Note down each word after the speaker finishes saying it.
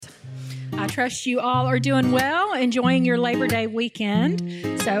trust you all are doing well, enjoying your Labor Day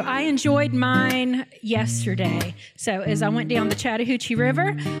weekend. So I enjoyed mine yesterday. So as I went down the Chattahoochee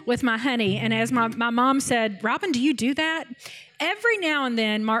River with my honey, and as my mom said, Robbyn, do you do that? Every now and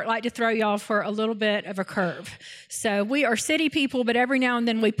then, Mark liked to throw y'all for a little bit of a curve. So we are city people, but every now and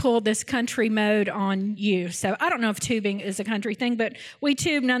then we pull this country mode on you. So I don't know if tubing is a country thing, but we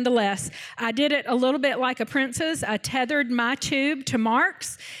tube nonetheless. I did it a little bit like a princess. I tethered my tube to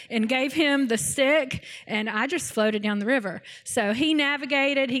Mark's and gave him the stick, and I just floated down the river. So he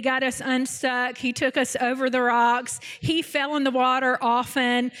navigated. He got us unstuck. He took us over the rocks. He fell in the water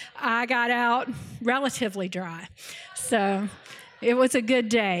often. I got out relatively dry. So it was a good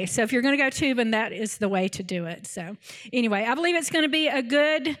day. So if you're going to go tubing, that is the way to do it. So anyway, I believe it's going to be a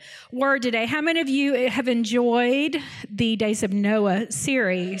good word today. How many of you have enjoyed the Days of Noah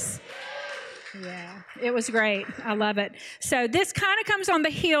series? Yeah, it was great. I love it. So this kind of comes on the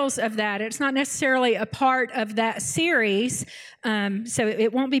heels of that. It's not necessarily a part of that series, so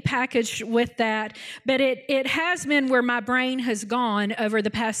it won't be packaged with that. But it has been where my brain has gone over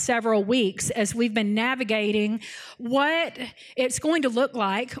the past several weeks as we've been navigating what it's going to look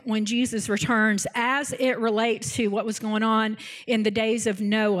like when Jesus returns as it relates to what was going on in the days of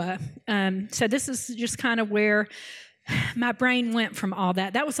Noah. So this is just kind of where my brain went from all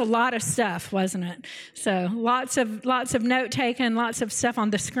that. That was a lot of stuff, wasn't it? So lots of note taking, lots of stuff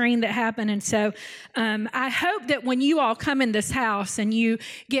on the screen that happened. And so I hope that when you all come in this house and you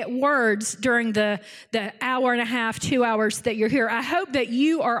get words during the hour and a half, 2 hours that you're here, I hope that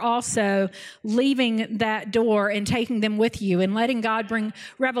you are also leaving that door and taking them with you and letting God bring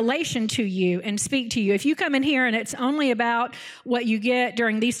revelation to you and speak to you. If you come in here and it's only about what you get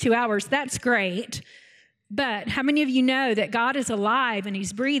during these 2 hours, that's great. But how many of you know that God is alive and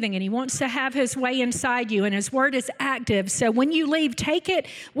He's breathing and He wants to have His way inside you and His Word is active? So when you leave, take it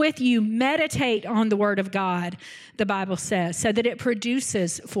with you. Meditate on the Word of God, the Bible says, so that it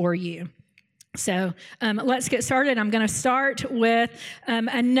produces for you. So let's get started. I'm going to start with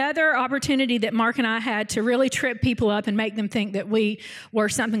another opportunity that Mark and I had to really trip people up and make them think that we were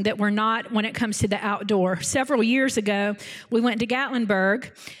something that we're not when it comes to the outdoor. Several years ago, we went to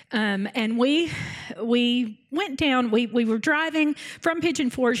Gatlinburg, and we went down. We were driving from Pigeon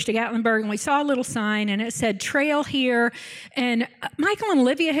Forge to Gatlinburg, and we saw a little sign, and it said trail here. And Michael and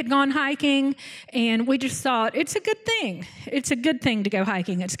Olivia had gone hiking, and we just thought it's a good thing. It's a good thing to go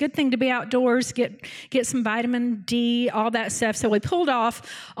hiking. It's a good thing to be outdoors. Get some vitamin D, all that stuff. So we pulled off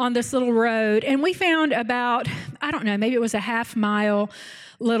on this little road, and we found about, I don't know, maybe it was a half-mile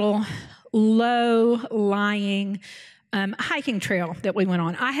little low-lying hiking trail that we went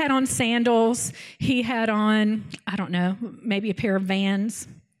on. I had on sandals. He had on, I don't know, maybe a pair of Vans.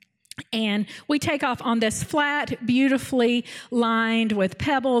 And we take off on this flat, beautifully lined with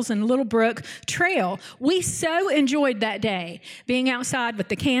pebbles and little brook trail. We so enjoyed that day, being outside with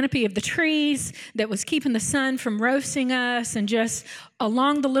the canopy of the trees that was keeping the sun from roasting us, and just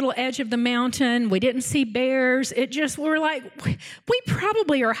along the little edge of the mountain. We didn't see bears. We're like, we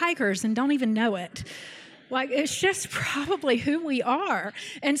probably are hikers and don't even know it. Like, it's just probably who we are.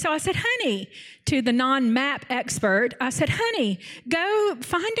 And so I said, honey, to the non-map expert, I said, honey, go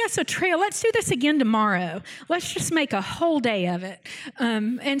find us a trail. Let's do this again tomorrow. Let's just make a whole day of it.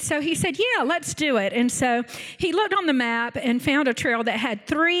 And so he said, yeah, let's do it. And so he looked on the map and found a trail that had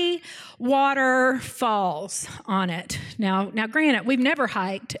 3 waterfalls on it. Now, granted, we've never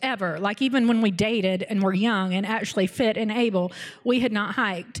hiked ever. Like, even when we dated and were young and actually fit and able, we had not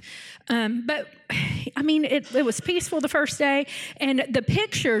hiked. But I mean, it was peaceful the first day, and the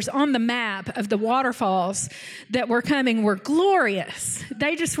pictures on the map of the waterfalls that were coming were glorious.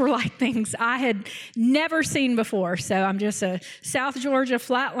 They just were like things I had never seen before. So I'm just a South Georgia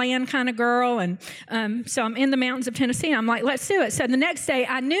flatland kind of girl, and so I'm in the mountains of Tennessee, and I'm like, let's do it. So the next day,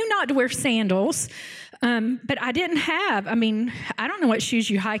 I knew not to wear sandals, but I didn't have, I don't know what shoes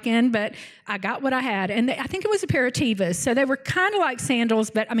you hike in, but I got what I had. And I think it was a pair of Tevas. So they were kind of like sandals,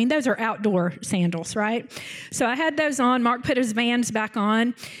 but those are outdoor sandals, right? So I had those on. Mark put his Vans back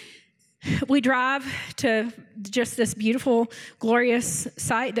on. We drive to just this beautiful, glorious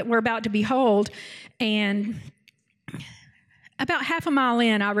sight that we're about to behold. And about half a mile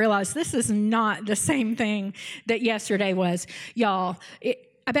in, I realized this is not the same thing that yesterday was. Y'all,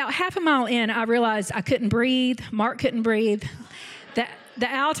 about half a mile in, I realized I couldn't breathe. Mark couldn't breathe. The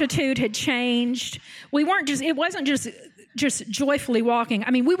altitude had changed. It wasn't just joyfully walking.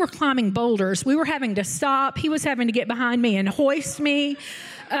 We were climbing boulders. We were having to stop. He was having to get behind me and hoist me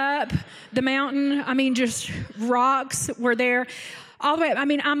up the mountain. Just rocks were there. all the way up. I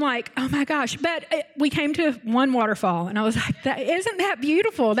mean, I'm like, oh my gosh. But we came to one waterfall, and I was like, isn't that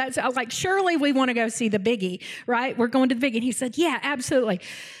beautiful? I was like, surely we want to go see the biggie, right? We're going to the biggie. And he said, yeah, absolutely.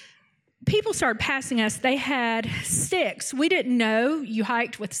 People started passing us. They had sticks. We didn't know you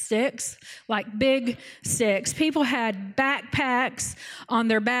hiked with sticks, like big sticks. People had backpacks on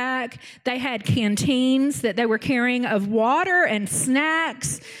their back. They had canteens that they were carrying of water and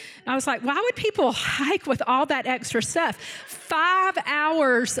snacks. I was like, why would people hike with all that extra stuff? 5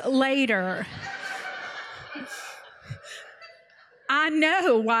 hours later, I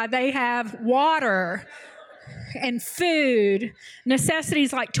know why they have water and food.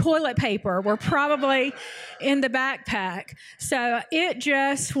 Necessities like toilet paper were probably in the backpack. So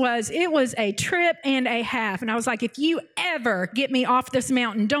it was a trip and a half. And I was like, if you ever get me off this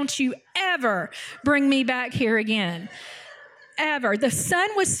mountain, don't you ever bring me back here again. Ever. The sun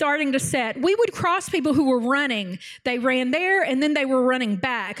was starting to set. We would cross people who were running. They ran there and then they were running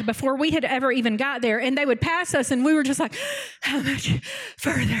back before we had ever even got there. And they would pass us and we were just like, how much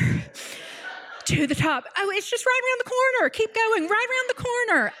further to the top? Oh, it's just right around the corner. Keep going. Right around the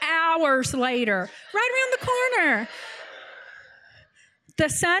corner. Hours later. Right around the corner. The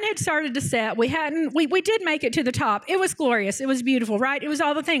sun had started to set. We did make it to the top. It was glorious. It was beautiful, right? It was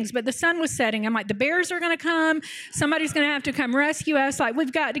all the things, but the sun was setting. I'm like, the bears are going to come. Somebody's going to have to come rescue us. Like,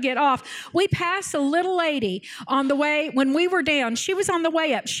 we've got to get off. We passed a little lady on the way when we were down. She was on the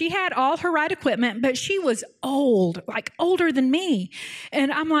way up. She had all her right equipment, but she was old, like older than me.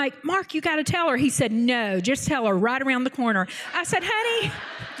 And I'm like, Mark, you got to tell her. He said, no, just tell her right around the corner. I said, honey,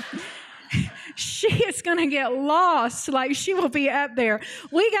 she is going to get lost. Like, she will be up there.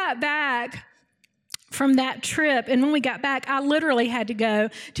 We got back from that trip, and when we got back, I literally had to go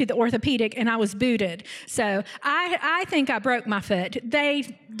to the orthopedic, and I was booted. So I think I broke my foot.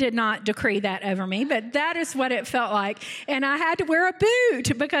 They did not decree that over me, but that is what it felt like. And I had to wear a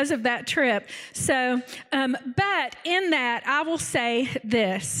boot because of that trip. So, but in that, I will say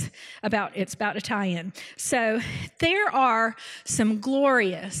this it's about to tie in. So there are some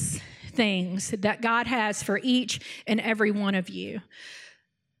glorious things that God has for each and every one of you.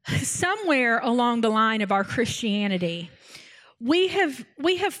 Somewhere along the line of our Christianity, we have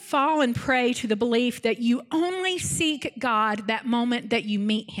fallen prey to the belief that you only seek God that moment that you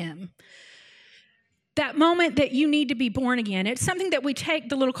meet him. That moment that you need to be born again. It's something that we take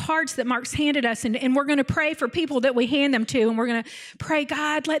the little cards that Mark's handed us, and we're going to pray for people that we hand them to, and we're going to pray,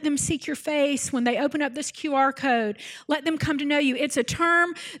 God, let them seek your face when they open up this QR code. Let them come to know you. It's a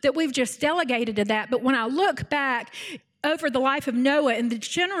term that we've just delegated to that, but when I look back over the life of Noah and the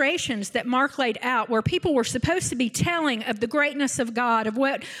generations that Mark laid out, where people were supposed to be telling of the greatness of God, of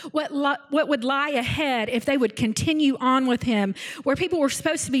what would lie ahead if they would continue on with him, where people were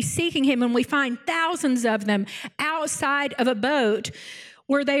supposed to be seeking him, and we find thousands of them outside of a boat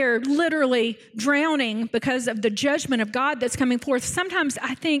where they are literally drowning because of the judgment of God that's coming forth. Sometimes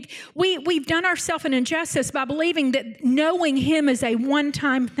I think we've done ourselves an injustice by believing that knowing him is a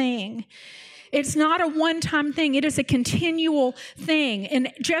one-time thing. It's not a one-time thing. It is a continual thing.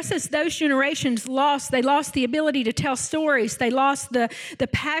 And just as those generations they lost the ability to tell stories. They lost the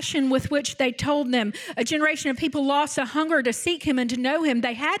passion with which they told them. A generation of people lost a hunger to seek him and to know him.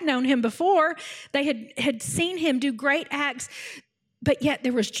 They had known him before. They had seen him do great acts, but yet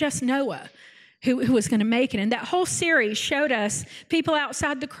there was just Noah who was going to make it. And that whole series showed us people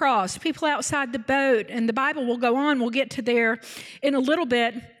outside the cross, people outside the boat. And the Bible will go on. We'll get to there in a little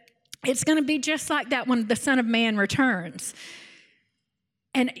bit. It's going to be just like that when the Son of Man returns.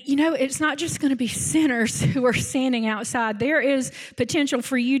 And, it's not just going to be sinners who are standing outside. There is potential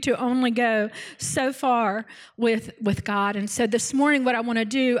for you to only go so far with God. And so this morning, what I want to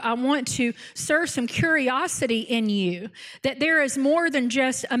do, I want to stir some curiosity in you that there is more than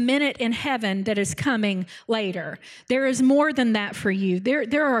just a minute in heaven that is coming later. There is more than that for you.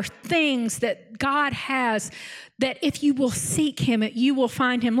 There are things that God has that if you will seek him, you will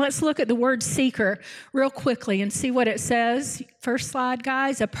find him. Let's look at the word seeker real quickly and see what it says. First slide,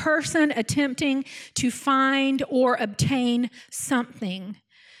 guys. A person attempting to find or obtain something.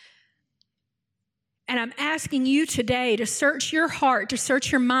 And I'm asking you today to search your heart, to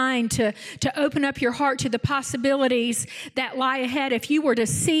search your mind, to open up your heart to the possibilities that lie ahead if you were to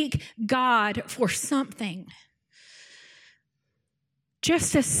seek God for something.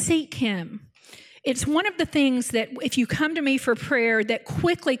 Just to seek him. It's one of the things that if you come to me for prayer that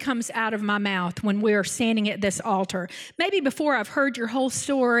quickly comes out of my mouth when we're standing at this altar. Maybe before I've heard your whole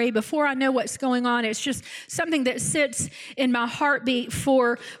story, before I know what's going on, it's just something that sits in my heartbeat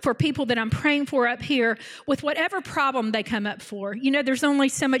for people that I'm praying for up here with whatever problem they come up for. You know, there's only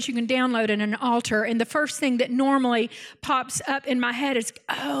so much you can download in an altar, and the first thing that normally pops up in my head is,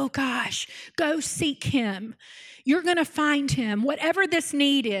 oh gosh, go seek him. You're going to find him. Whatever this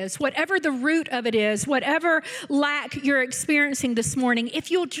need is, whatever the root of it is, whatever lack you're experiencing this morning,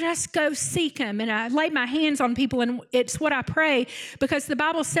 if you'll just go seek him. And I lay my hands on people, and it's what I pray, because the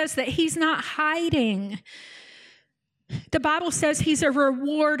Bible says that he's not hiding. The Bible says he's a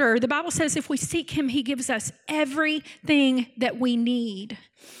rewarder. The Bible says if we seek him, he gives us everything that we need.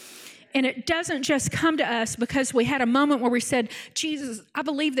 And it doesn't just come to us because we had a moment where we said, Jesus, I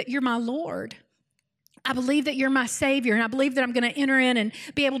believe that you're my Lord. I believe that you're my Savior, and I believe that I'm going to enter in and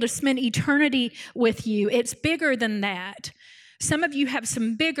be able to spend eternity with you. It's bigger than that. Some of you have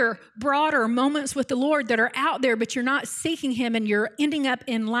some bigger, broader moments with the Lord that are out there, but you're not seeking him and you're ending up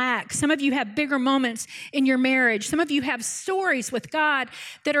in lack. Some of you have bigger moments in your marriage. Some of you have stories with God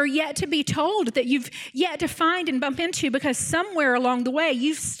that are yet to be told, that you've yet to find and bump into because somewhere along the way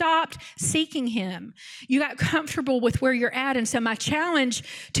you've stopped seeking him. You got comfortable with where you're at. And so my challenge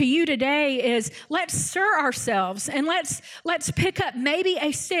to you today is let's stir ourselves and let's pick up maybe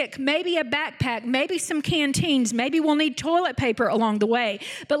a stick, maybe a backpack, maybe some canteens, maybe we'll need toilet paper along the way.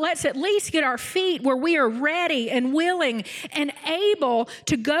 But let's at least get our feet where we are ready and willing and able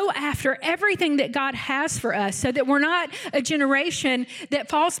to go after everything that God has for us so that we're not a generation that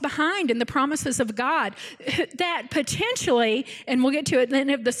falls behind in the promises of God that potentially, and we'll get to it at the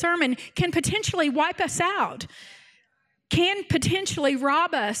end of the sermon, can potentially wipe us out. Can potentially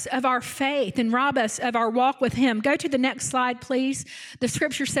rob us of our faith and rob us of our walk with him. Go to the next slide, please. The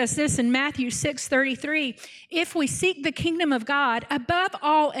scripture says this in Matthew 6:33, if we seek the kingdom of God above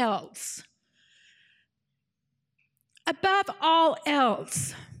all else,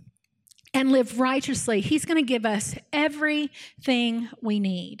 and live righteously, he's going to give us everything we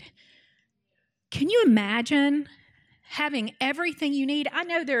need. Can you imagine having everything you need? I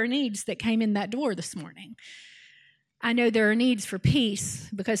know there are needs that came in that door this morning. I know there are needs for peace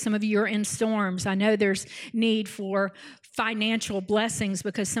because some of you are in storms. I know there's need for financial blessings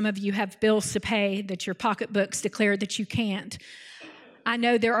because some of you have bills to pay that your pocketbooks declare that you can't. I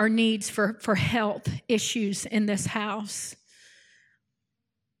know there are needs for health issues in this house.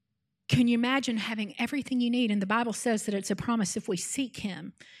 Can you imagine having everything you need? And the Bible says that it's a promise if we seek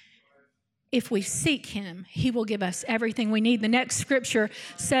him. If we seek him, he will give us everything we need. The next scripture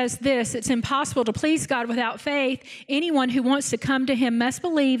says this, it's impossible to please God without faith. Anyone who wants to come to him must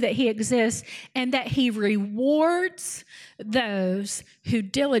believe that he exists and that he rewards those who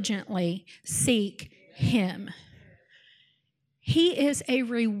diligently seek him. He is a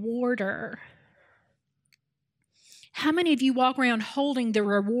rewarder. How many of you walk around holding the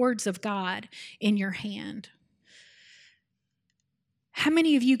rewards of God in your hand? How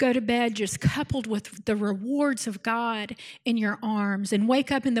many of you go to bed just coupled with the rewards of God in your arms and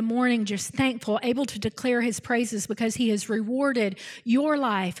wake up in the morning just thankful, able to declare his praises because he has rewarded your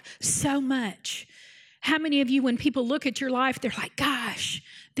life so much? How many of you, when people look at your life, they're like, gosh,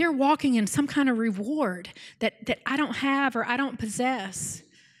 they're walking in some kind of reward that I don't have or I don't possess?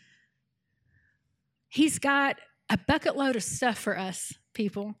 He's got a bucket load of stuff for us,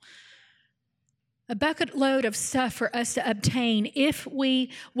 people. A bucket load of stuff for us to obtain if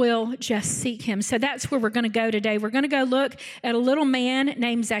we will just seek him. So that's where we're going to go today. We're going to go look at a little man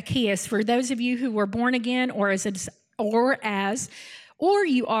named Zacchaeus. For those of you who were born again or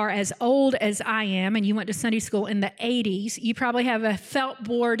you are as old as I am and you went to Sunday school in the 80s, you probably have a felt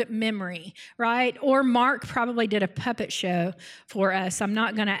board memory, right? Or Mark probably did a puppet show for us. I'm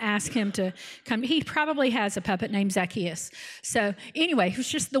not going to ask him to come. He probably has a puppet named Zacchaeus. So anyway, he was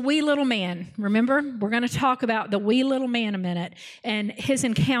just the wee little man. Remember, we're going to talk about the wee little man a minute and his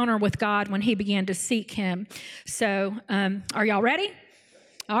encounter with God when he began to seek him. So are y'all ready?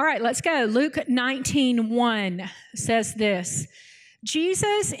 All right, let's go. Luke 19:1 says this.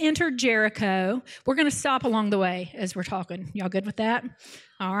 Jesus entered Jericho. We're going to stop along the way as we're talking. Y'all good with that?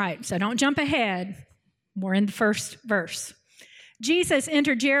 All right, so don't jump ahead. We're in the first verse. Jesus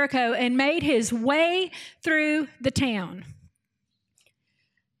entered Jericho and made his way through the town.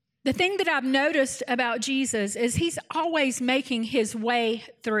 The thing that I've noticed about Jesus is he's always making his way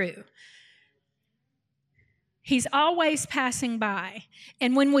through. He's always passing by.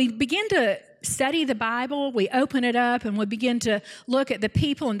 And when we begin to study the Bible, we open it up and we begin to look at the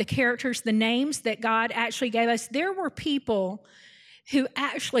people and the characters, the names that God actually gave us. There were people who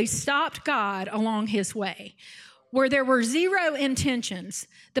actually stopped God along his way, where there were zero intentions.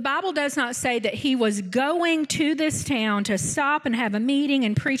 The Bible does not say that he was going to this town to stop and have a meeting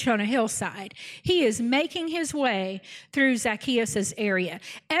and preach on a hillside. He is making his way through Zacchaeus' area.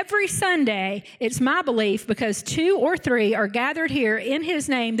 Every Sunday, it's my belief, because 2 or 3 are gathered here in his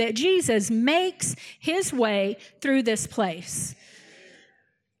name, that Jesus makes his way through this place.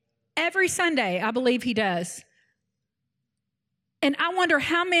 Every Sunday, I believe he does. And I wonder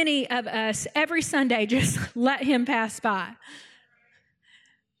how many of us every Sunday just let him pass by.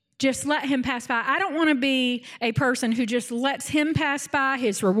 Just let him pass by. I don't want to be a person who just lets him pass by,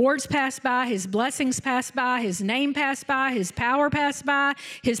 his rewards pass by, his blessings pass by, his name pass by, his power pass by,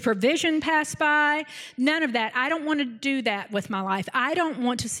 his provision pass by. None of that. I don't want to do that with my life. I don't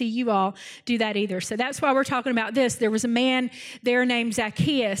want to see you all do that either. So that's why we're talking about this. There was a man there named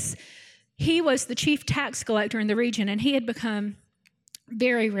Zacchaeus. He was the chief tax collector in the region, and he had become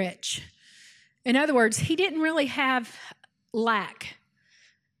very rich. In other words, he didn't really have lack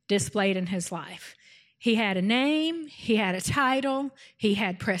displayed in his life. He had a name, he had a title, he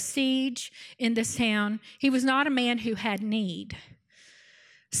had prestige in this town. He was not a man who had need.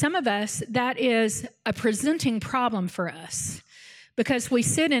 Some of us, that is a presenting problem for us, because we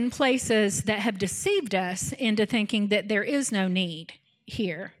sit in places that have deceived us into thinking that there is no need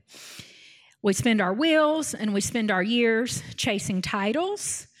here. We spend our wills and we spend our years chasing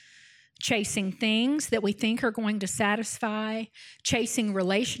titles, chasing things that we think are going to satisfy, chasing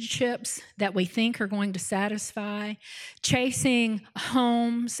relationships that we think are going to satisfy, chasing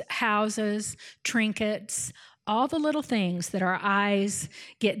homes, houses, trinkets, all the little things that our eyes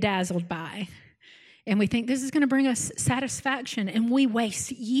get dazzled by. And we think this is going to bring us satisfaction, and we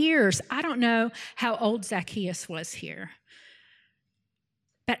waste years. I don't know how old Zacchaeus was here.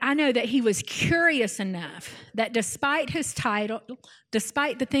 But I know that he was curious enough that despite his title,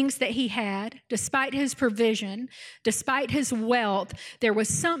 despite the things that he had, despite his provision, despite his wealth, there was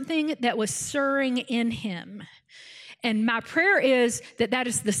something that was stirring in him. And my prayer is that that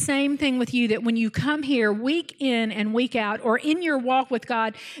is the same thing with you, that when you come here week in and week out, or in your walk with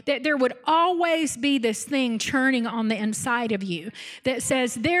God, that there would always be this thing churning on the inside of you that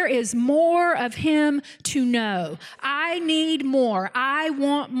says, there is more of him to know. I need more. I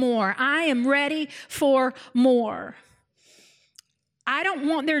want more. I am ready for more. I don't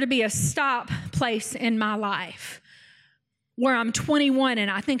want there to be a stop place in my life where I'm 21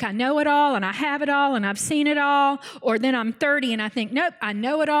 and I think I know it all and I have it all and I've seen it all, or then I'm 30 and I think, nope, I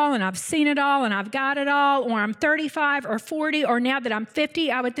know it all and I've seen it all and I've got it all, or I'm 35 or 40, or now that I'm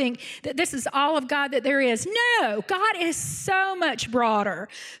 50, I would think that this is all of God that there is. No, God is so much broader,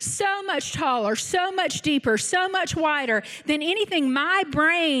 so much taller, so much deeper, so much wider than anything my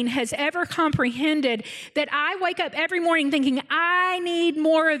brain has ever comprehended, that I wake up every morning thinking, I need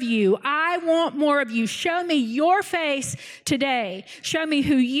more of you. I want more of you. Show me your face today. Show me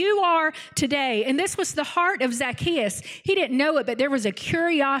who you are today. And this was the heart of Zacchaeus. He didn't know it, but there was a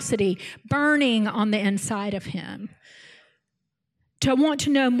curiosity burning on the inside of him to want to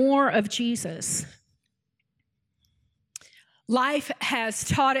know more of Jesus. Life has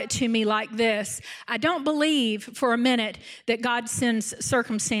taught it to me like this. I don't believe for a minute that God sends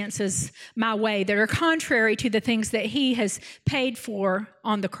circumstances my way that are contrary to the things that he has paid for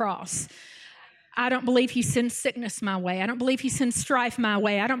on the cross. I don't believe he sends sickness my way. I don't believe he sends strife my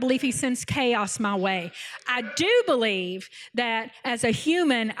way. I don't believe he sends chaos my way. I do believe that as a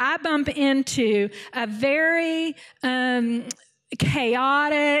human, I bump into a very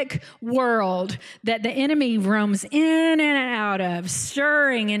chaotic world that the enemy roams in and out of,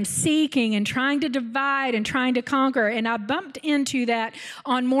 stirring and seeking and trying to divide and trying to conquer. And I bumped into that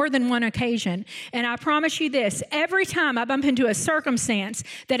on more than one occasion. And I promise you this, every time I bump into a circumstance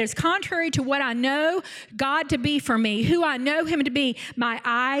that is contrary to what I know God to be for me, who I know him to be, my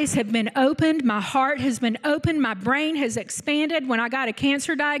eyes have been opened, my heart has been opened, my brain has expanded. When I got a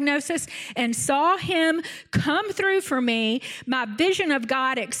cancer diagnosis and saw him come through for me, my vision of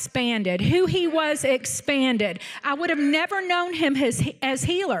God expanded. Who he was expanded. I would have never known him as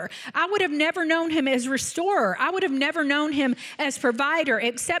healer. I would have never known him as restorer. I would have never known him as provider,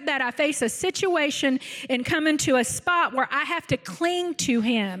 except that I face a situation and come into a spot where I have to cling to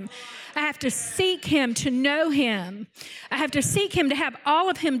him. I have to seek him to know him. I have to seek him to have all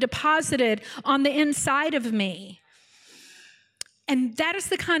of him deposited on the inside of me. And that is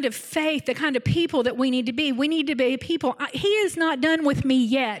the kind of faith, the kind of people that we need to be. We need to be people. He is not done with me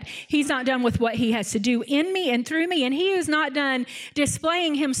yet. He's not done with what he has to do in me and through me. And he is not done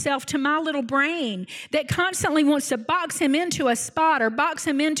displaying himself to my little brain that constantly wants to box him into a spot or box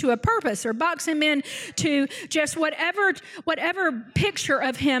him into a purpose or box him into just whatever picture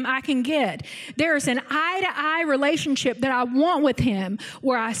of him I can get. There's an eye-to-eye relationship that I want with him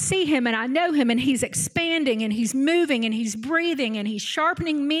where I see him and I know him and he's expanding and he's moving and he's breathing and he's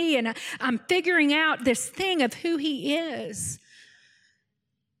sharpening me and I'm figuring out this thing of who he is.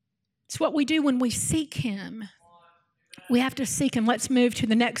 It's what we do when we seek him. We have to seek him. Let's move to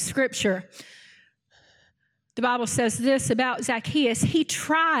the next scripture. The Bible says this about Zacchaeus. He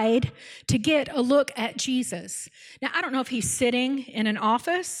tried to get a look at Jesus. Now, I don't know if he's sitting in an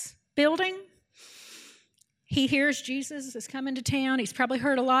office building. He hears Jesus is coming to town. He's probably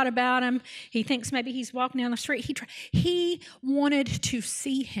heard a lot about him. He thinks maybe he's walking down the street. He wanted to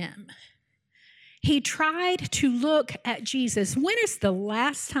see him. He tried to look at Jesus. When is the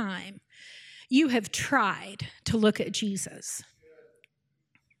last time you have tried to look at Jesus?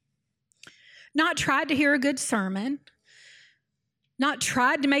 Not tried to hear a good sermon. Not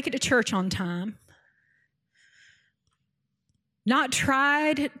tried to make it to church on time. Not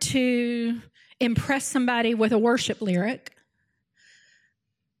tried to impress somebody with a worship lyric.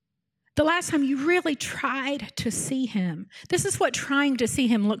 The last time you really tried to see him. This is what trying to see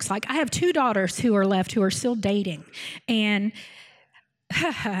him looks like. I have 2 daughters who are left who are still dating. And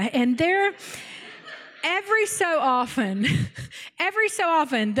they're every so often,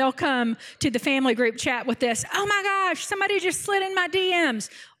 they'll come to the family group chat with this, "Oh my gosh, somebody just slid in my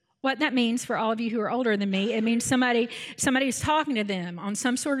DMs." What that means for all of you who are older than me, it means somebody's talking to them on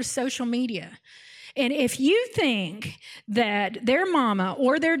some sort of social media. And if you think that their mama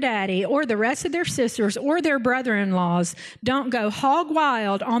or their daddy or the rest of their sisters or their brother-in-laws don't go hog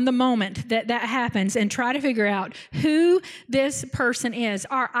wild on the moment that happens and try to figure out who this person is,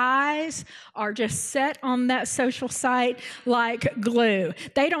 our eyes are just set on that social site like glue.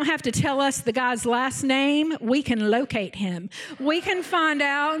 They don't have to tell us the guy's last name. We can locate him. We can find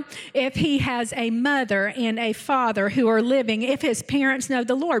out if he has a mother and a father who are living, if his parents know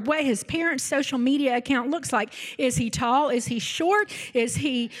the Lord, what his parents' social media account looks like. Is he tall? Is he short? Is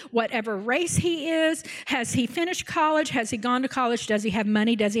he whatever race he is? Has he finished college? Has he gone to college? Does he have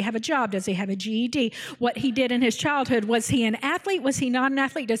money? Does he have a job? Does he have a GED? What he did in his childhood. Was he an athlete? Was he not an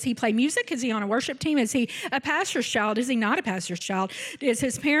athlete? Does he play music? Is he on a worship team? Is he a pastor's child? Is he not a pastor's child? Is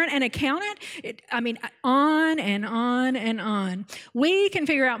his parent an accountant? On and on and on. We can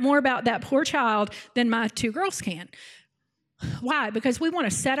figure out more about that poor child than my 2 girls can. Why? Because we want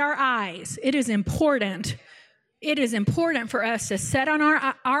to set our eyes. It is important. It is important for us to set on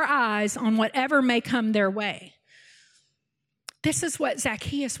our eyes on whatever may come their way. This is what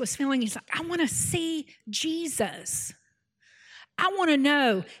Zacchaeus was feeling. He's like, I want to see Jesus. I want to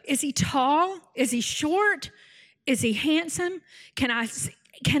know, is he tall? Is he short? Is he handsome? Can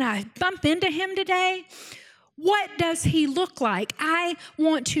I bump into him today? What does he look like? I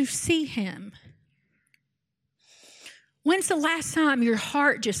want to see him. When's the last time your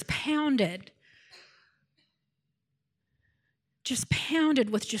heart just pounded? Just pounded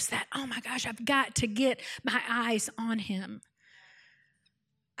with just that, oh my gosh, I've got to get my eyes on him.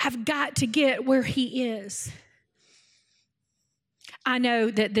 I've got to get where he is. I know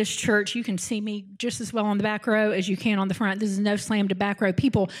that this church, you can see me just as well on the back row as you can on the front. This is no slam to back row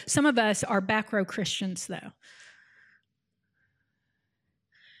people. Some of us are back row Christians, though.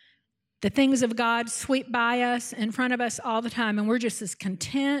 The things of God sweep by us, in front of us all the time, and we're just as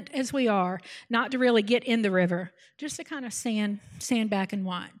content as we are not to really get in the river, just to kind of stand back and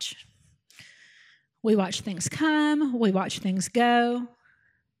watch. We watch things come. We watch things go.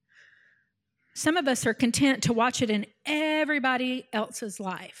 Some of us are content to watch it in everybody else's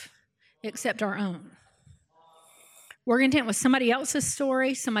life except our own. We're content with somebody else's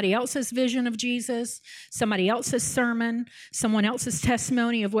story, somebody else's vision of Jesus, somebody else's sermon, someone else's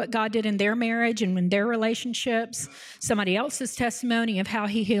testimony of what God did in their marriage and in their relationships, somebody else's testimony of how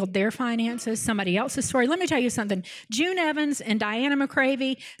he healed their finances, somebody else's story. Let me tell you something. June Evans and Diana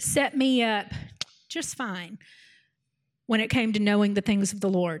McCravey set me up just fine when it came to knowing the things of the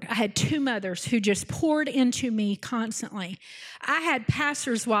Lord. I had 2 mothers who just poured into me constantly. I had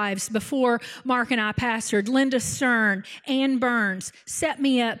pastors' wives before Mark and I pastored. Linda Stern, Ann Burns, set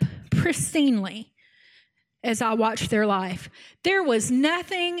me up pristinely as I watched their life. There was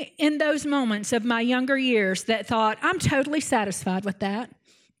nothing in those moments of my younger years that thought, I'm totally satisfied with that.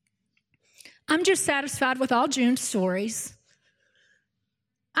 I'm just satisfied with all June's stories.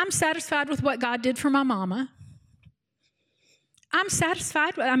 I'm satisfied with what God did for my mama. I'm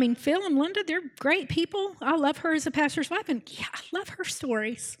satisfied. Phil and Linda, they're great people. I love her as a pastor's wife, and yeah, I love her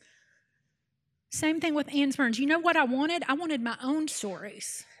stories. Same thing with Ann Burns. You know what I wanted? I wanted my own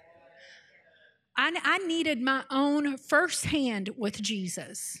stories. I needed my own firsthand with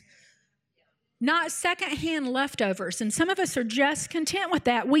Jesus, not secondhand leftovers. And some of us are just content with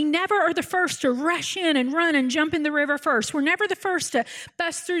that. We never are the first to rush in and run and jump in the river first. We're never the first to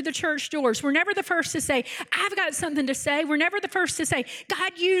bust through the church doors. We're never the first to say, I've got something to say. We're never the first to say,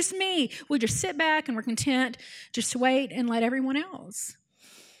 God, use me. We just sit back and we're content just to wait and let everyone else.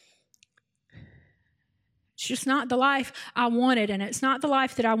 It's just not the life I wanted, and it's not the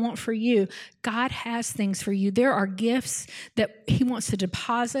life that I want for you. God has things for you. There are gifts that He wants to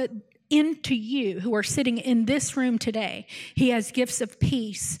deposit into you who are sitting in this room today. He has gifts of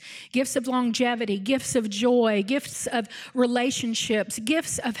peace, gifts of longevity, gifts of joy, gifts of relationships,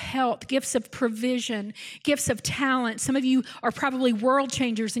 gifts of health, gifts of provision, gifts of talent. Some of you are probably world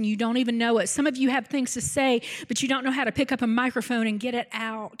changers and you don't even know it. Some of you have things to say, but you don't know how to pick up a microphone and get it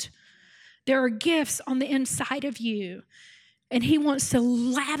out. There are gifts on the inside of you, and He wants to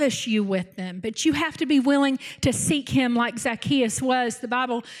lavish you with them, but you have to be willing to seek Him like Zacchaeus was. The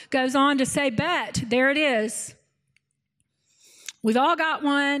Bible goes on to say, but there it is. We've all got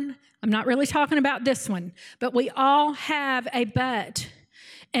one. I'm not really talking about this one, but we all have a but,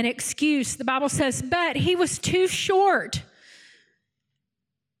 an excuse. The Bible says, but he was too short.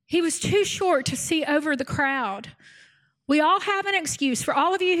 He was too short to see over the crowd. We all have an excuse. For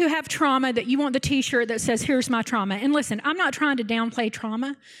all of you who have trauma, that you want the t-shirt that says, here's my trauma. And listen, I'm not trying to downplay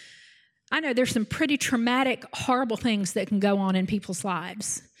trauma. I know there's some pretty traumatic, horrible things that can go on in people's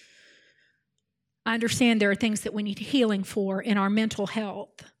lives. I understand there are things that we need healing for in our mental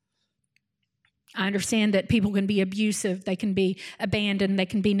health. I understand that people can be abusive, they can be abandoned, they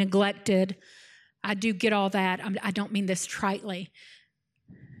can be neglected. I do get all that. I don't mean this tritely.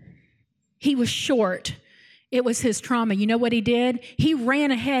 He was short. It was his trauma. You know what he did? He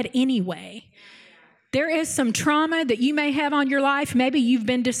ran ahead anyway. There is some trauma that you may have on your life. Maybe you've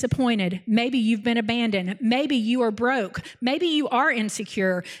been disappointed. Maybe you've been abandoned. Maybe you are broke. Maybe you are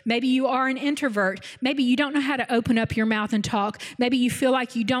insecure. Maybe you are an introvert. Maybe you don't know how to open up your mouth and talk. Maybe you feel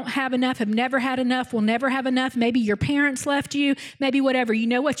like you don't have enough, have never had enough, will never have enough. Maybe your parents left you. Maybe whatever. You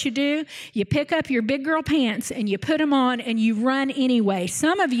know what you do? You pick up your big girl pants and you put them on and you run anyway.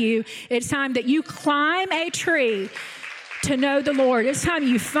 Some of you, it's time that you climb a tree to know the Lord. It's time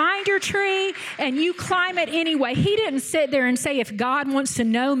you find your tree and you climb it anyway. He didn't sit there and say, if God wants to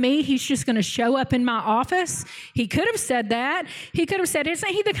know me, He's just going to show up in my office. He could have said that. He could have said, isn't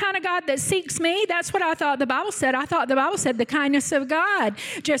He the kind of God that seeks me? That's what I thought the Bible said. I thought the Bible said the kindness of God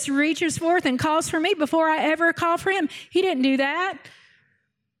just reaches forth and calls for me before I ever call for Him. He didn't do that.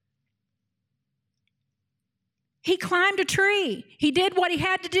 He climbed a tree. He did what he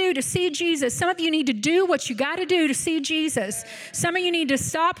had to do to see Jesus. Some of you need to do what you got to do to see Jesus. Some of you need to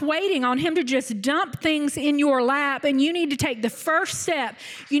stop waiting on Him to just dump things in your lap, and you need to take the first step.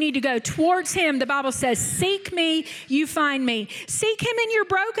 You need to go towards Him. The Bible says, seek me, you find me. Seek Him in your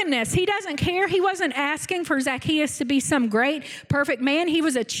brokenness. He doesn't care. He wasn't asking for Zacchaeus to be some great, perfect man. He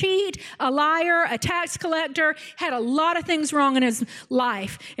was a cheat, a liar, a tax collector, had a lot of things wrong in his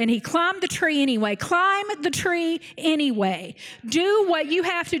life, and he climbed the tree anyway. Climb the tree anyway. Do what you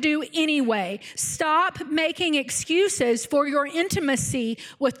have to do anyway. Stop making excuses for your intimacy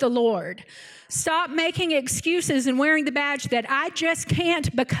with the Lord. Stop making excuses and wearing the badge that I just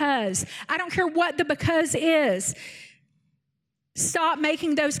can't because. I don't care what the because is. Stop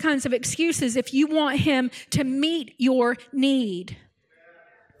making those kinds of excuses if you want Him to meet your need.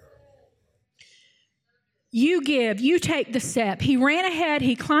 You give, you take the step. He ran ahead.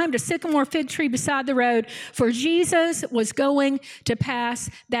 He climbed a sycamore fig tree beside the road, for Jesus was going to pass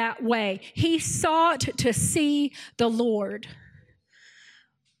that way. He sought to see the Lord.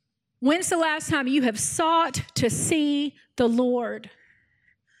 When's the last time you have sought to see the Lord?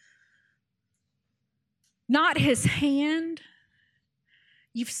 Not His hand.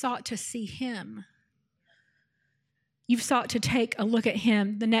 You've sought to see Him. You've sought to take a look at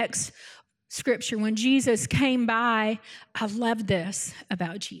Him. The next Scripture, when Jesus came by, I love this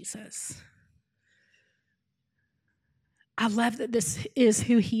about Jesus. I love that this is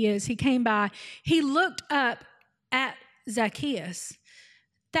who He is. He came by. He looked up at Zacchaeus.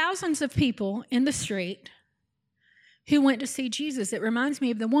 Thousands of people in the street who went to see Jesus. It reminds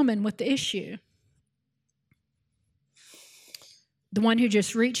me of the woman with the issue. The one who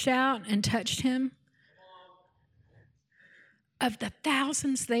just reached out and touched Him. Of the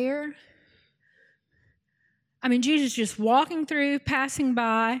thousands there, Jesus just walking through, passing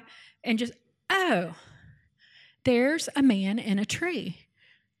by, and just, there's a man in a tree.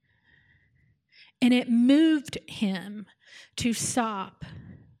 And it moved him to stop.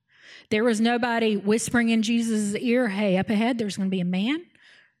 There was nobody whispering in Jesus' ear, hey, up ahead, there's going to be a man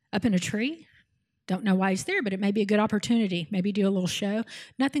up in a tree. Don't know why he's there, but it may be a good opportunity. Maybe do a little show.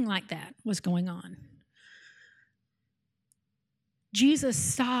 Nothing like that was going on. Jesus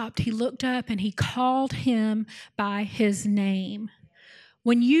stopped. He looked up and he called him by his name.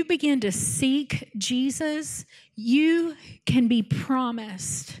 When you begin to seek Jesus, you can be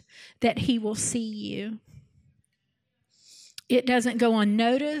promised that he will see you. It doesn't go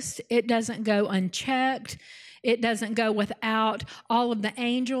unnoticed. It doesn't go unchecked. It doesn't go without all of the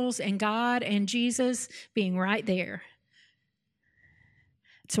angels and God and Jesus being right there.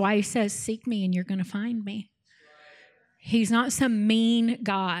 That's why he says, seek me and you're going to find me. He's not some mean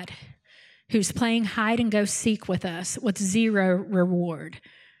God who's playing hide and go seek with us with zero reward.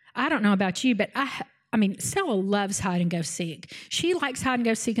 I don't know about you, but I mean, Stella loves hide and go seek. She likes hide and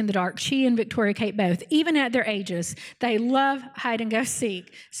go seek in the dark. She and Victoria Kate both, even at their ages, they love hide and go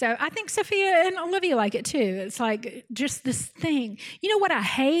seek. So I think Sophia and Olivia like it too. It's like just this thing. You know what I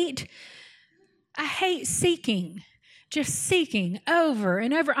hate? I hate seeking. Just seeking over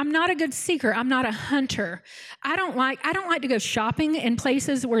and over. I'm not a good seeker. I'm not a hunter. I don't like to go shopping in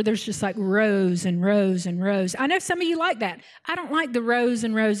places where there's just like rows and rows and rows. I know some of you like that. I don't like the rows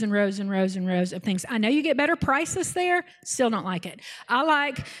and rows and rows and rows and rows of things. I know you get better prices there. Still don't like it. I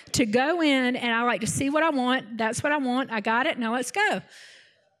like to go in and I like to see what I want. That's what I want. I got it. Now let's go.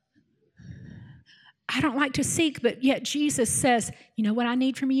 I don't like to seek, but yet Jesus says, you know what I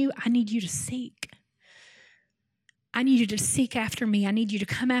need from you? I need you to seek. I need you to seek after me. I need you to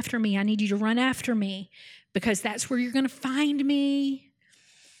come after me. I need you to run after me because that's where you're going to find me.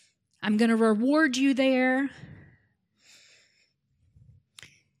 I'm going to reward you there.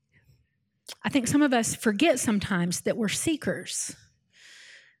 I think some of us forget sometimes that we're seekers,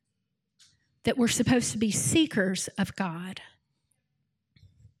 that we're supposed to be seekers of God.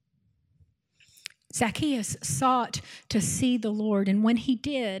 Zacchaeus sought to see the Lord, and when he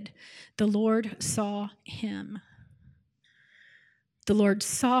did, the Lord saw him. The Lord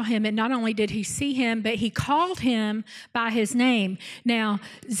saw him, and not only did he see him, but he called him by his name. Now,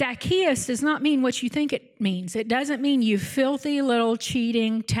 Zacchaeus does not mean what you think it means. It doesn't mean you filthy little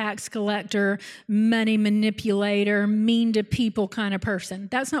cheating tax collector, money manipulator, mean to people kind of person.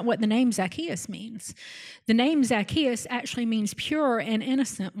 That's not what the name Zacchaeus means. The name Zacchaeus actually means pure and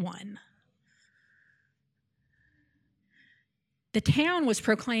innocent one. The town was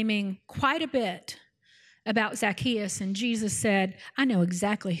proclaiming quite a bit about Zacchaeus, and Jesus said, I know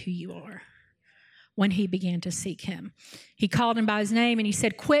exactly who you are, when he began to seek him. He called him by his name, and he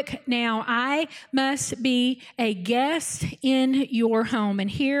said, quick now, I must be a guest in your home. And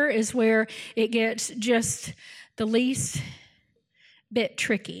here is where it gets just the least bit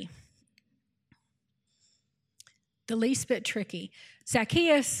tricky. The least bit tricky.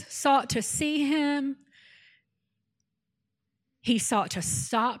 Zacchaeus sought to see him. He sought to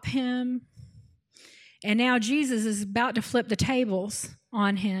stop him. And now Jesus is about to flip the tables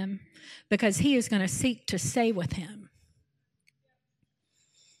on him because he is going to seek to stay with him.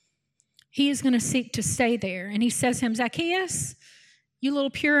 He is going to seek to stay there. And he says to him, Zacchaeus, you little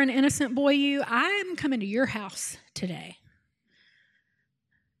pure and innocent boy, I'm coming to your house today.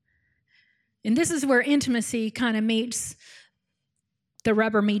 And this is where intimacy kind of meets the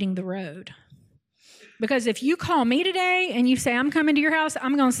rubber meeting the road. Because if you call me today and you say, I'm coming to your house,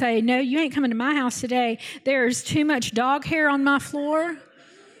 I'm going to say, no, you ain't coming to my house today. There's too much dog hair on my floor.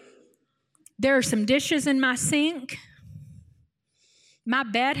 There are some dishes in my sink. My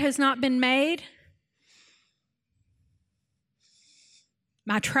bed has not been made.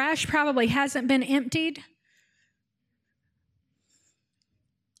 My trash probably hasn't been emptied.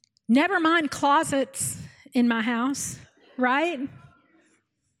 Never mind closets in my house, right?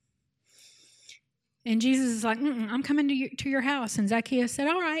 And Jesus is like, I'm coming to your house. And Zacchaeus said,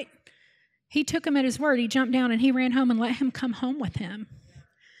 all right. He took him at his word. He jumped down and he ran home and let him come home with him.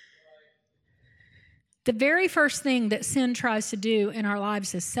 The very first thing that sin tries to do in our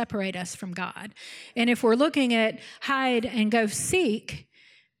lives is separate us from God. And if we're looking at hide and go seek,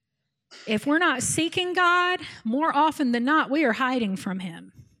 if we're not seeking God, more often than not, we are hiding from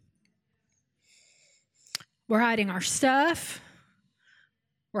him. We're hiding our stuff.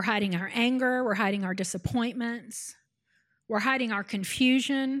 We're hiding our anger. We're hiding our disappointments. We're hiding our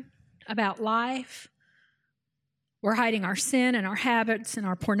confusion about life. We're hiding our sin and our habits and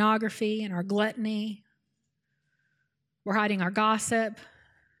our pornography and our gluttony. We're hiding our gossip.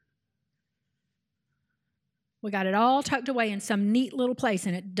 We got it all tucked away in some neat little place,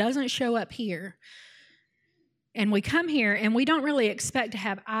 and it doesn't show up here. And we come here and we don't really expect to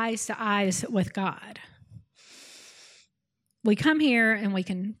have eyes to eyes with God. We come here and we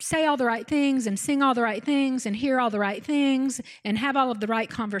can say all the right things and sing all the right things and hear all the right things and have all of the right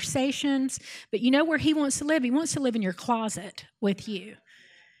conversations. But you know where he wants to live? He wants to live in your closet with you.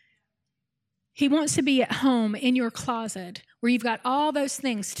 He wants to be at home in your closet where you've got all those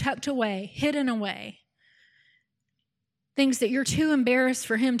things tucked away, hidden away. Things that you're too embarrassed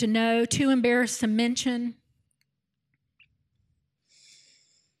for him to know, too embarrassed to mention.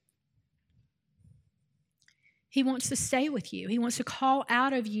 He wants to stay with you. He wants to call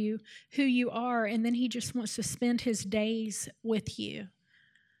out of you who you are, and then he just wants to spend his days with you,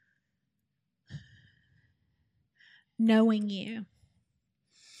 knowing you.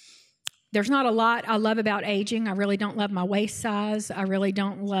 There's not a lot I love about aging. I really don't love my waist size. I really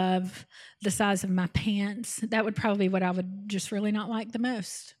don't love the size of my pants. That would probably be what I would just really not like the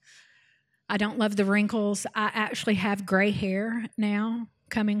most. I don't love the wrinkles. I actually have gray hair now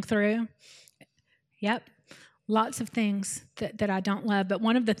coming through. Yep. Lots of things that I don't love. But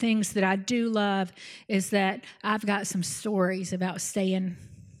one of the things that I do love is that I've got some stories about staying.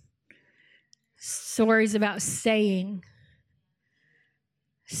 Stories about staying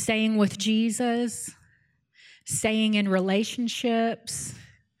with Jesus, staying in relationships,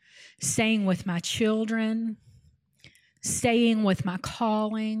 staying with my children, staying with my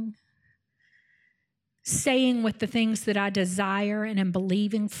calling, staying with the things that I desire and am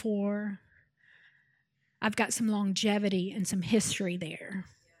believing for. I've got some longevity and some history there.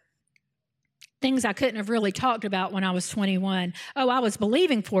 Things I couldn't have really talked about when I was 21. Oh, I was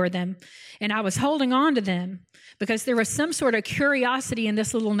believing for them, and I was holding on to them because there was some sort of curiosity in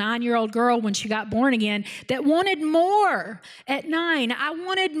this little 9-year-old girl when she got born again that wanted more. At 9, I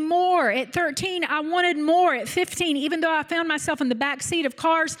wanted more. At 13, I wanted more. At 15, even though I found myself in the back seat of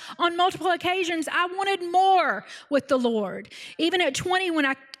cars on multiple occasions, I wanted more with the Lord. Even at 20, when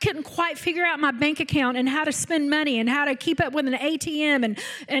I couldn't quite figure out my bank account and how to spend money and how to keep up with an ATM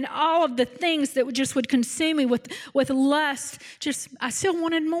and all of the things that would consume me with lust, I still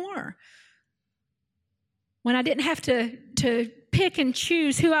wanted more. When I didn't have to pick and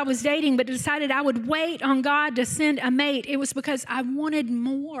choose who I was dating, but decided I would wait on God to send a mate, it was because I wanted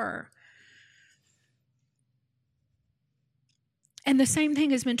more. And the same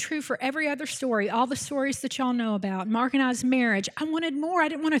thing has been true for every other story, all the stories that y'all know about. Mark and I's marriage, I wanted more. I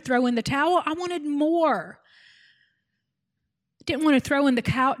didn't want to throw in the towel. I wanted more. Didn't want to throw in the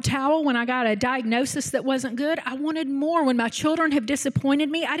towel when I got a diagnosis that wasn't good. I wanted more. When my children have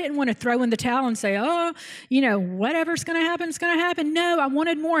disappointed me, I didn't want to throw in the towel and say, whatever's going to happen is going to happen. No, I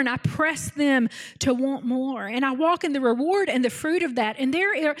wanted more, and I pressed them to want more. And I walk in the reward and the fruit of that. And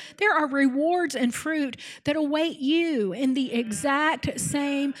there are rewards and fruit that await you in the exact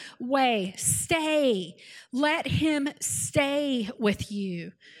same way. Stay. Let him stay with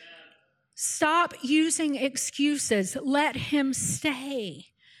you. Stop using excuses. Let him stay.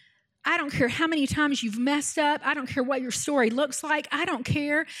 I don't care how many times you've messed up. I don't care what your story looks like. I don't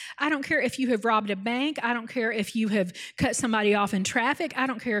care. I don't care if you have robbed a bank. I don't care if you have cut somebody off in traffic. I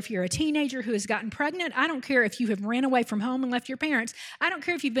don't care if you're a teenager who has gotten pregnant. I don't care if you have ran away from home and left your parents. I don't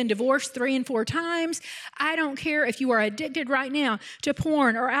care if you've been divorced 3 and 4 times. I don't care if you are addicted right now to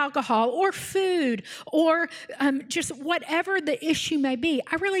porn or alcohol or food or just whatever the issue may be.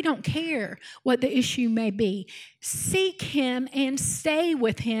 I really don't care what the issue may be. Seek him and stay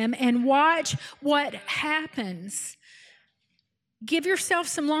with him and watch what happens. Give yourself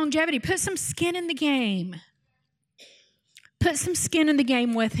some longevity. Put some skin in the game. Put some skin in the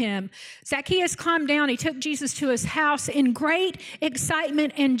game with him. Zacchaeus climbed down. He took Jesus to his house in great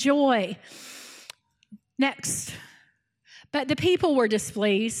excitement and joy. Next. But the people were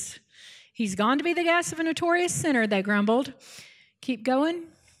displeased. He's gone to be the guest of a notorious sinner, they grumbled. Keep going.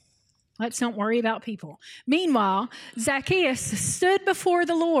 Let's don't worry about people. Meanwhile, Zacchaeus stood before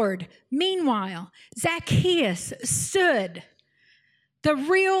the Lord. Zacchaeus stood. The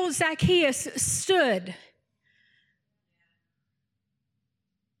real Zacchaeus stood.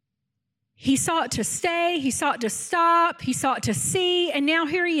 He sought to stay, he sought to stop, he sought to see, and now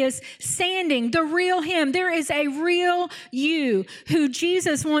here he is standing, the real him. There is a real you who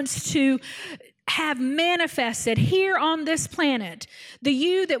Jesus wants to have manifested here on this planet. The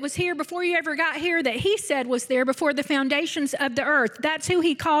you that was here before you ever got here, that he said was there before the foundations of the earth. That's who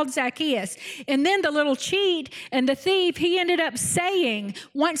he called Zacchaeus. And then the little cheat and the thief, he ended up saying,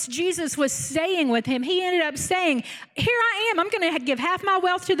 once Jesus was staying with him, he ended up saying, here I am. I'm going to give half my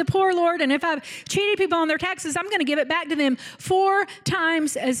wealth to the poor, Lord. And if I've cheated people on their taxes, I'm going to give it back to them 4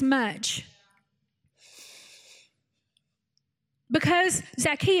 times as much. Because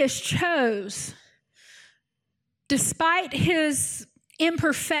Zacchaeus chose despite his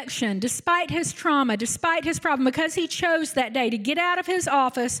imperfection, despite his trauma, despite his problem, because he chose that day to get out of his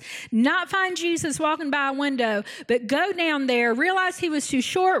office, not find Jesus walking by a window, but go down there, realize he was too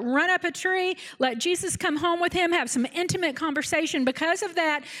short, run up a tree, let Jesus come home with him, have some intimate conversation. Because of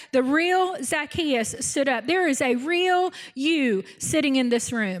that, the real Zacchaeus stood up. There is a real you sitting in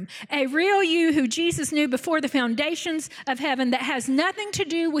this room, a real you who Jesus knew before the foundations of heaven, that has nothing to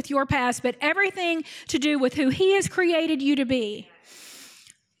do with your past, but everything to do with who he has created you to be.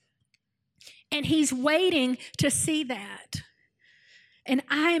 And he's waiting to see that. And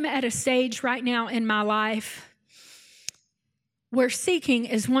I'm at a stage right now in my life where seeking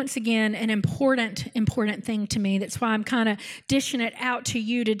is once again an important thing to me. That's why I'm kind of dishing it out to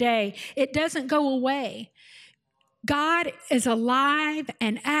you today. It doesn't go away. God is alive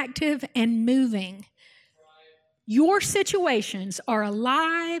and active and moving. Your situations are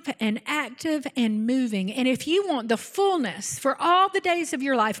alive and active and moving. And if you want the fullness for all the days of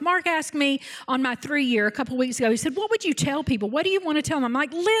your life, Mark asked me on my 3-year a couple weeks ago, he said, what would you tell people? What do you want to tell them? I'm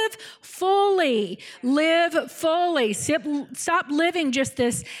like, live fully. Live fully. Stop living just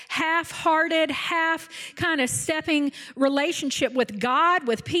this half-hearted, half kind of stepping relationship with God,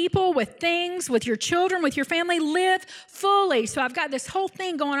 with people, with things, with your children, with your family. Live fully. So I've got this whole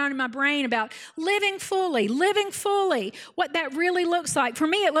thing going on in my brain about living fully, what that really looks like. For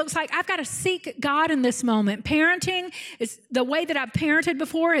me, it looks like I've got to seek God in this moment. Parenting is the way that I've parented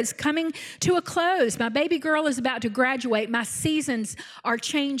before is coming to a close. My baby girl is about to graduate. My seasons are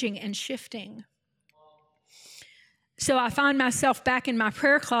changing and shifting. So I find myself back in my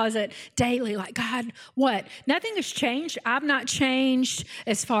prayer closet daily, like, God, what? Nothing has changed. I've not changed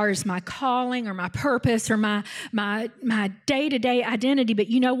as far as my calling or my purpose or my day-to-day identity. But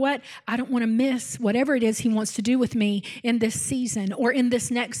you know what? I don't want to miss whatever it is he wants to do with me in this season or in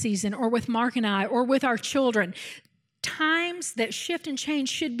this next season or with Mark and I or with our children. Times that shift and change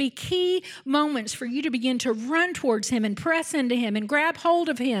should be key moments for you to begin to run towards him and press into him and grab hold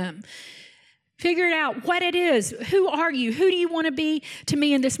of him. Figure it out what it is. Who are you? Who do you want to be to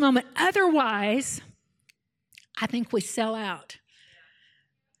me in this moment? Otherwise, I think we sell out.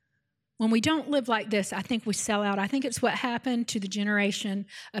 When we don't live like this, I think we sell out. I think it's what happened to the generation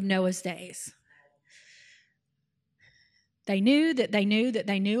of Noah's days. They knew that they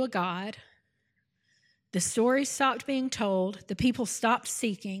knew a God. The stories stopped being told. The people stopped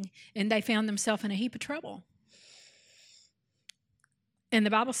seeking, and they found themselves in a heap of trouble. And the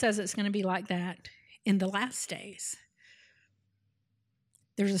Bible says it's going to be like that in the last days.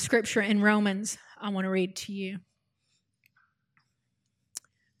 There's a scripture in Romans I want to read to you. It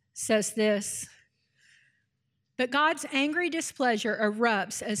says this, but God's angry displeasure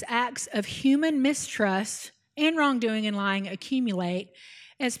erupts as acts of human mistrust and wrongdoing and lying accumulate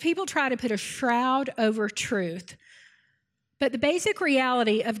as people try to put a shroud over truth. But the basic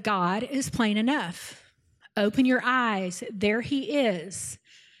reality of God is plain enough. Open your eyes. There he is.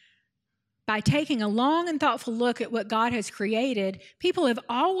 By taking a long and thoughtful look at what God has created, people have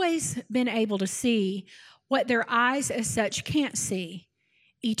always been able to see what their eyes as such can't see.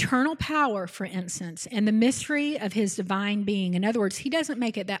 Eternal power, for instance, and the mystery of his divine being. In other words, he doesn't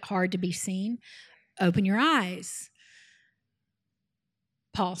make it that hard to be seen. Open your eyes,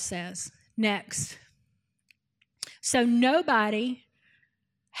 Paul says. Next. So nobody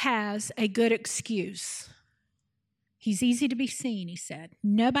has a good excuse. He's easy to be seen, he said.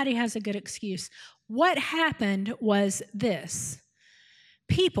 Nobody has a good excuse. What happened was this.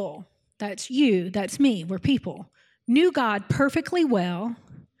 People, that's you, that's me, we're people, knew God perfectly well,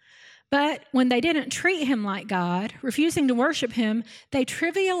 but when they didn't treat him like God, refusing to worship him, they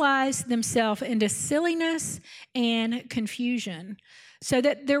trivialized themselves into silliness and confusion, so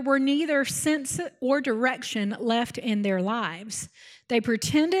that there were neither sense or direction left in their lives. They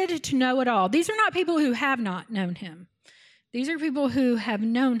pretended to know it all. These are not people who have not known him. These are people who have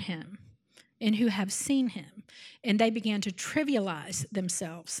known him and who have seen him. And they began to trivialize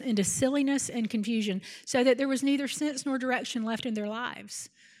themselves into silliness and confusion so that there was neither sense nor direction left in their lives.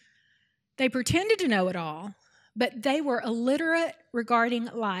 They pretended to know it all, but they were illiterate regarding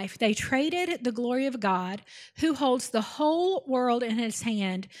life. They traded the glory of God, who holds the whole world in his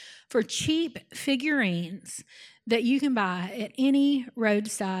hand, for cheap figurines that you can buy at any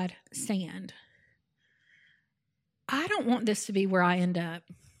roadside stand. I don't want this to be where I end up.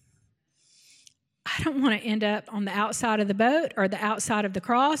 I don't want to end up on the outside of the boat or the outside of the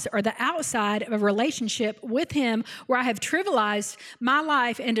cross or the outside of a relationship with him where I have trivialized my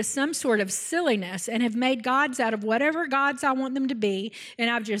life into some sort of silliness and have made gods out of whatever gods I want them to be, and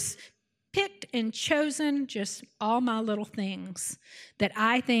I've just picked and chosen just all my little things that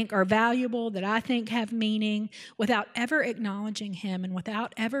I think are valuable, that I think have meaning, without ever acknowledging him and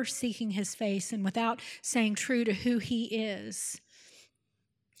without ever seeking his face and without staying true to who he is.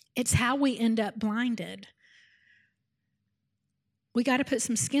 It's how we end up blinded. We got to put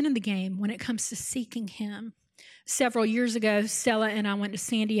some skin in the game when it comes to seeking him. Several years ago, Stella and I went to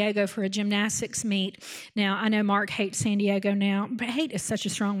San Diego for a gymnastics meet. Now, I know Mark hates San Diego now, but hate is such a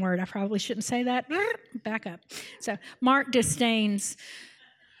strong word. I probably shouldn't say that. Back up. So, Mark disdains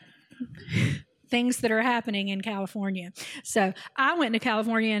things that are happening in California. So I went to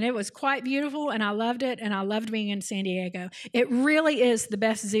California, and it was quite beautiful, and I loved it, and I loved being in San Diego. It really is the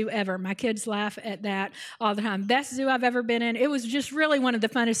best zoo ever. My kids laugh at that all the time. Best zoo I've ever been in. It was just really one of the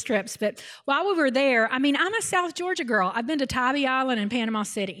funnest trips. But while we were there, I'm a South Georgia girl. I've been to Tybee Island and Panama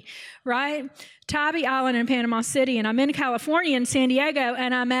City, right? Tybee Island and Panama City, and I'm in California in San Diego,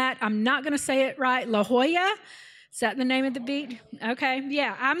 and I'm not going to say it right, La Jolla. Is that the name of the beach? Okay,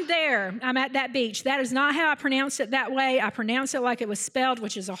 yeah, I'm there. I'm at that beach. That is not how I pronounce it that way. I pronounce it like it was spelled,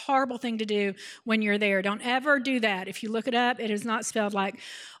 which is a horrible thing to do when you're there. Don't ever do that. If you look it up, it is not spelled like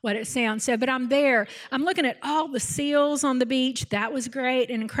what it sounds. So, but I'm there. I'm looking at all the seals on the beach. That was great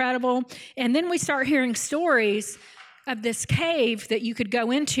and incredible. And then we start hearing stories of this cave that you could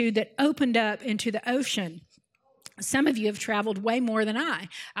go into that opened up into the ocean. Some of you have traveled way more than I.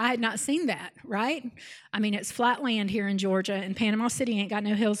 I had not seen that, right? It's flat land here in Georgia, and Panama City ain't got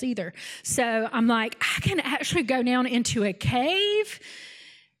no hills either. So I'm like, I can actually go down into a cave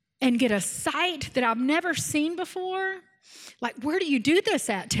and get a sight that I've never seen before. Like, where do you do this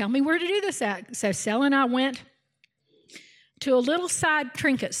at? Tell me where to do this at. So Sel and I went to a little side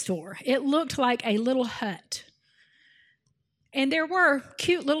trinket store. It looked like a little hut. And there were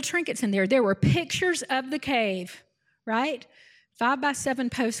cute little trinkets in there. There were pictures of the cave, right?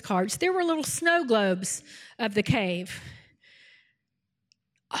 5x7 postcards. There were little snow globes of the cave.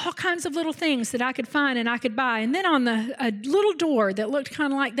 All kinds of little things that I could find and I could buy. And then on a little door that looked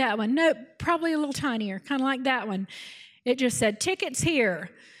kind of like that one. No, probably a little tinier, kind of like that one. It just said, tickets here.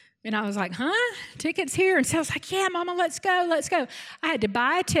 And I was like, huh? Tickets here? And so I was like, yeah, Mama, let's go, let's go. I had to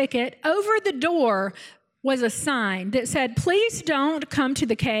buy a ticket. Over the door was a sign that said, please don't come to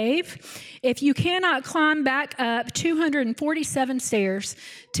the cave if you cannot climb back up 247 stairs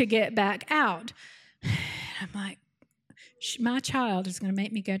to get back out. And I'm like, my child is going to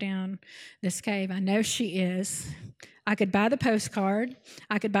make me go down this cave. I know she is. I could buy the postcard.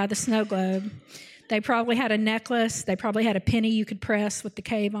 I could buy the snow globe. They probably had a necklace. They probably had a penny you could press with the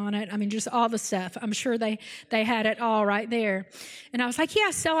cave on it. Just all the stuff. I'm sure they had it all right there. And I was like, yeah,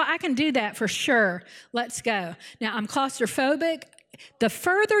 Stella, I can do that for sure. Let's go. Now, I'm claustrophobic. The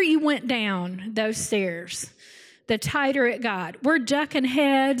further you went down those stairs, the tighter it got. We're ducking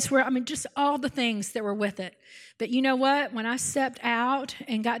heads. Just all the things that were with it. But you know what? When I stepped out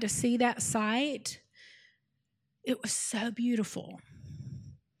and got to see that sight, it was so beautiful.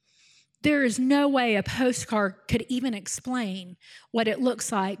 There is no way a postcard could even explain what it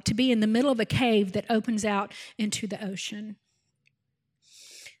looks like to be in the middle of a cave that opens out into the ocean.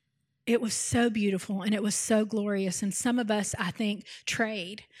 It was so beautiful and it was so glorious. And some of us, I think,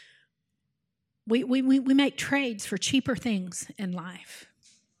 trade. We make trades for cheaper things in life.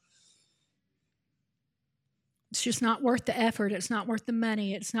 It's just not worth the effort. It's not worth the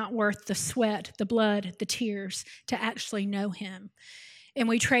money. It's not worth the sweat, the blood, the tears to actually know him. And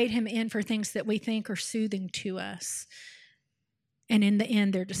we trade him in for things that we think are soothing to us. And in the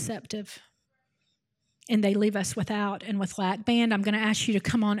end, they're deceptive. And they leave us without and with lack. Band, I'm going to ask you to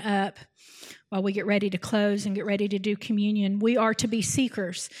come on up while we get ready to close and get ready to do communion. We are to be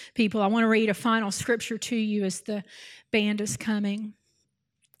seekers, people. I want to read a final scripture to you as the band is coming.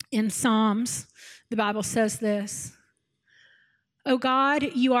 In Psalms, the Bible says this: "O God,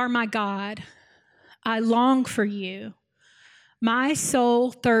 you are my God. I long for you. My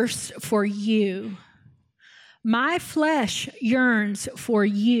soul thirsts for you. My flesh yearns for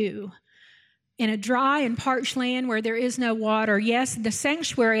you. In a dry and parched land where there is no water. Yes, the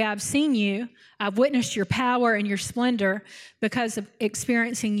sanctuary I've seen you. I've witnessed your power and your splendor. Because of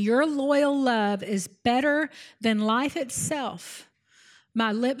experiencing your loyal love is better than life itself.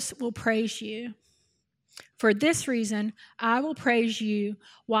 My lips will praise you. For this reason, I will praise you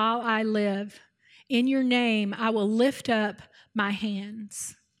while I live. In your name, I will lift up my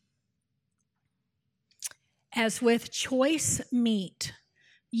hands. As with choice meat,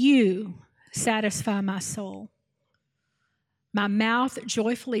 you satisfy my soul. My mouth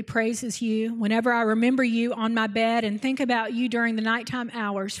joyfully praises you whenever I remember you on my bed and think about you during the nighttime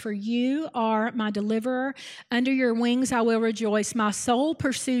hours, for you are my deliverer. Under your wings I will rejoice. My soul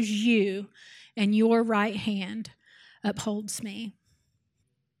pursues you, and your right hand upholds me.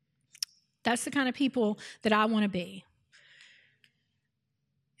 That's the kind of people that I want to be.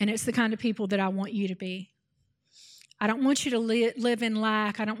 And it's the kind of people that I want you to be. I don't want you to live in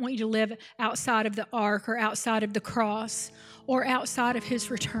lack. I don't want you to live outside of the ark or outside of the cross or outside of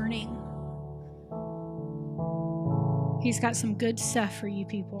his returning. He's got some good stuff for you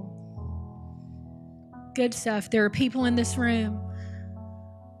people. Good stuff. There are people in this room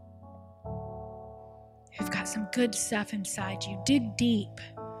who've got some good stuff inside you. Dig deep.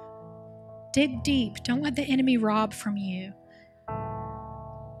 Dig deep. Don't let the enemy rob from you.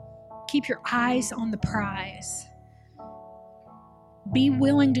 Keep your eyes on the prize. Be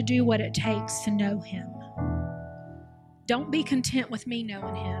willing to do what it takes to know him. Don't be content with me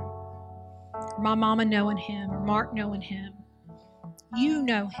knowing him, or my mama knowing him, or Mark knowing him. You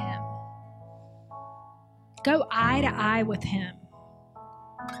know him. Go eye to eye with him.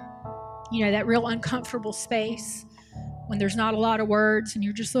 You know, that real uncomfortable space when there's not a lot of words and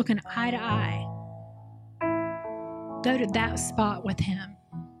you're just looking eye to eye. Go to that spot with him.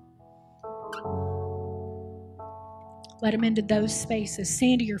 Let him into those spaces.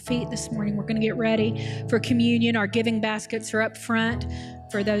 Stand to your feet this morning. We're going to get ready for communion. Our giving baskets are up front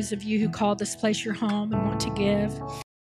for those of you who call this place your home and want to give.